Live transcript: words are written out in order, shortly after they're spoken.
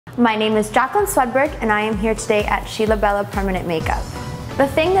My name is Jaclyn Swedberg and I am here today at Sheila Bella Permanent Makeup. The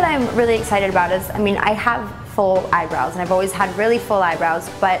thing that I'm really excited about is, I have full eyebrows and I've always had really full eyebrows,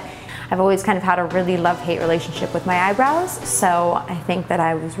 but I've always kind of had a really love-hate relationship with my eyebrows, so I think that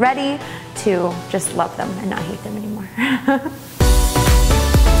I was ready to just love them and not hate them anymore.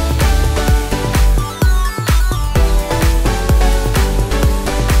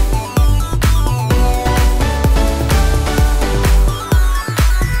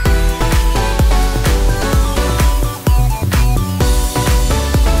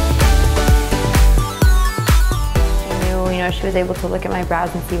 She was able to look at my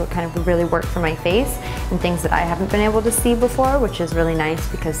brows and see what kind of would really work for my face and things that I haven't been able to see before, which is really nice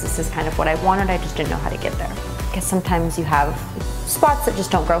because this is kind of what I wanted. I just didn't know how to get there. Because sometimes you have spots that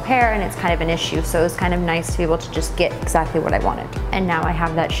just don't grow hair and it's kind of an issue, so it was kind of nice to be able to just get exactly what I wanted. And now I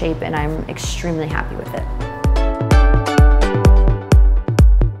have that shape and I'm extremely happy with it.